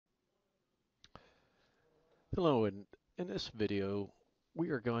Hello, and in this video, we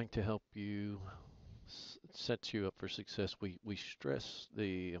are going to help you set you up for success. We stress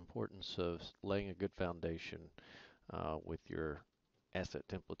the importance of laying a good foundation with your asset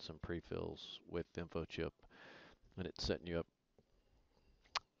templates and prefills with InfoChip, and it's setting you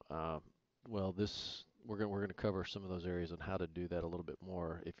up. Well, this we're gonna cover some of those areas and how to do that a little bit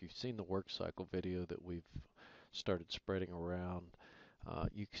more. If you've seen the work cycle video that we've started spreading around,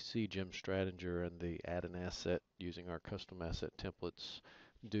 you can see Jim Stradinger and the add an asset using our custom asset templates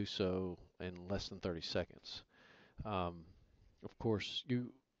do so in less than 30 seconds. Um, of course,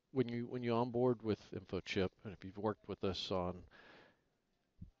 when you onboard with InfoChip, and if you've worked with us on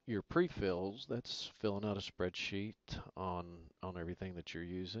your pre-fills, that's filling out a spreadsheet on everything that you're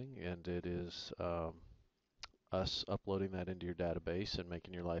using, and it is us uploading that into your database and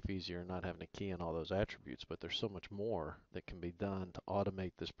making your life easier and not having to key in all those attributes. But there's so much more that can be done to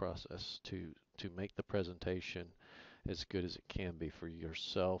automate this process to make the presentation as good as it can be for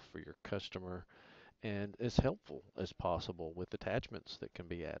yourself, for your customer, and as helpful as possible with attachments that can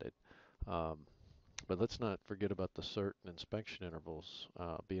be added. Um, but let's not forget about the cert and inspection intervals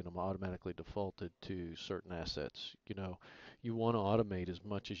being automatically defaulted to certain assets. You want to automate as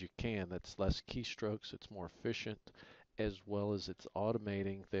much as you can. That's less keystrokes, it's more efficient, as well as it's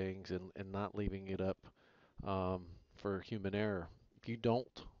automating things and not leaving it up for human error. If you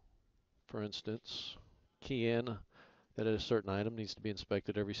don't, for instance, key in that a certain item needs to be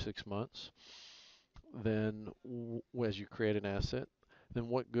inspected every 6 months, then as you create an asset, then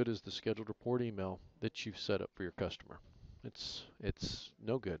what good is the scheduled report email that you've set up for your customer? It's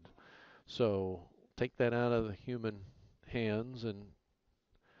no good. So take that out of the human hands and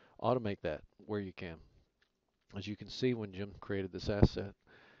automate that where you can. As you can see, when Jim created this asset,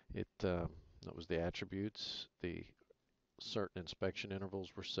 that was the attributes, the certain inspection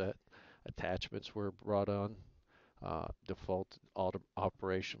intervals were set, attachments were brought on, default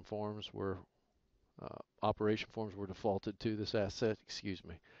operation forms were defaulted to this asset, excuse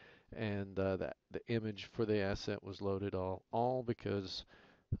me, and that the image for the asset was loaded all because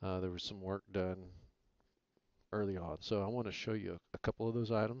there was some work done early on. So I want to show you a couple of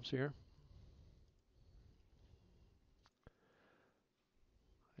those items here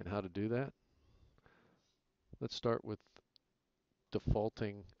and how to do that. Let's start with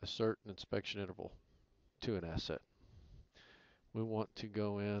defaulting a certain inspection interval to an asset. We want to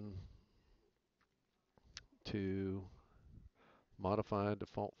go in to modify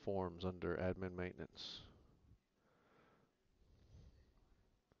default forms under admin maintenance.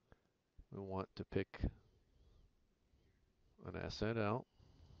 We want to pick an asset out.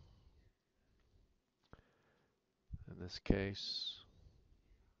 In this case,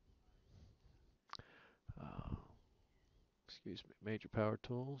 uh, excuse me, major power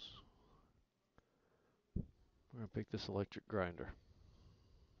tools. We're going to pick this electric grinder.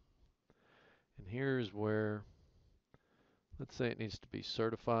 And here's where, let's say it needs to be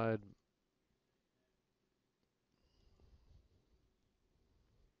certified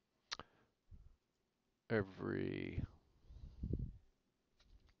every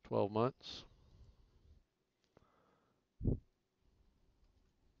 12 months.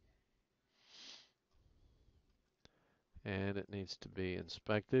 And it needs to be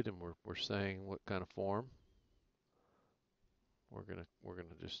inspected, and we're saying what kind of form. We're gonna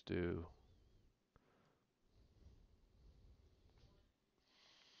just do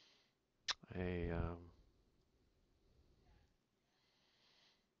a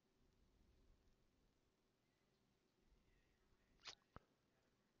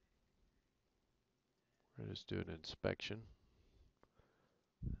we're gonna just do an inspection,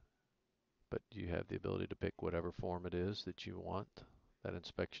 but you have the ability to pick whatever form it is that you want that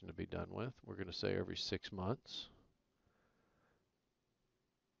inspection to be done with. We're going to say every 6 months,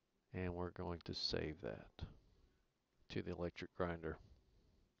 and we're going to save that to the electric grinder.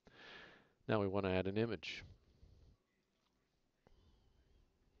 Now we want to add an image.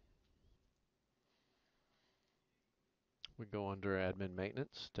 We go under admin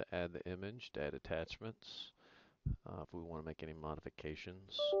maintenance to add the image, to add attachments. If we want to make any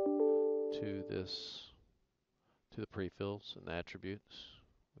modifications to this, to the prefills and the attributes,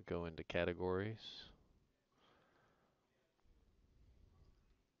 we go into categories,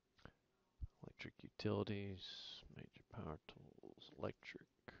 electric utilities, major power tools, electric.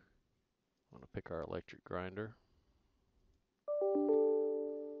 I want to pick our electric grinder.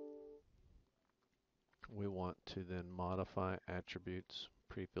 We want to then modify attributes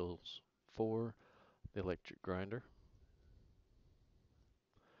prefills for the electric grinder.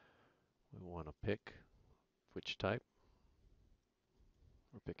 We want to pick which type.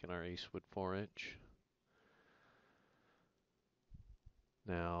 We're picking our Eastwood 4-inch.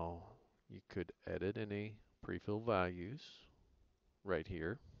 Now, you could edit any pre-fill values right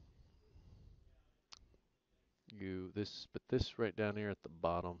here. But this right down here at the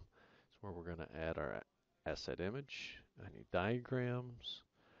bottom is where we're going to add our asset image, any diagrams,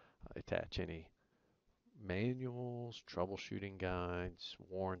 attach any manuals, troubleshooting guides,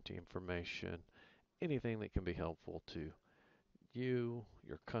 warranty information, anything that can be helpful to you,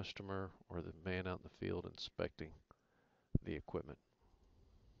 your customer, or the man out in the field inspecting the equipment.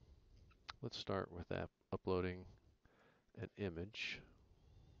 Let's start with uploading an image.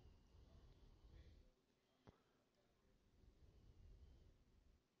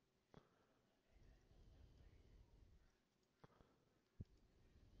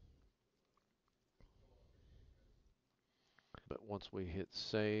 But once we hit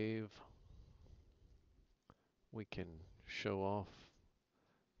save, we can show off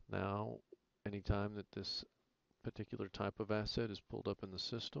now anytime that this particular type of asset is pulled up in the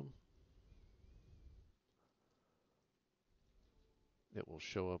system. It will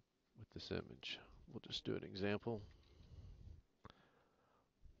show up with this image. We'll just do an example.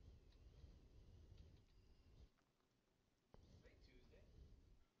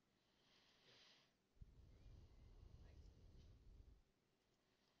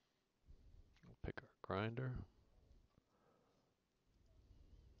 We'll pick our grinder,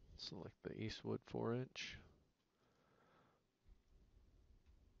 select the Eastwood 4-inch,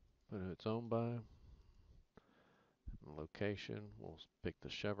 put who it's owned by, location, we'll pick the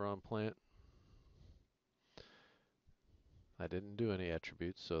Chevron plant. I didn't do any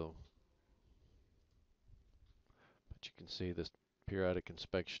attributes, but you can see this periodic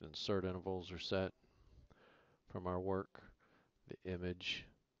inspection and cert intervals are set from our work. The image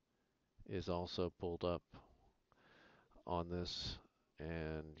is also pulled up on this,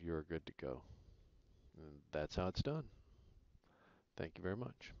 and you're good to go. And that's how it's done. Thank you very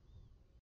much.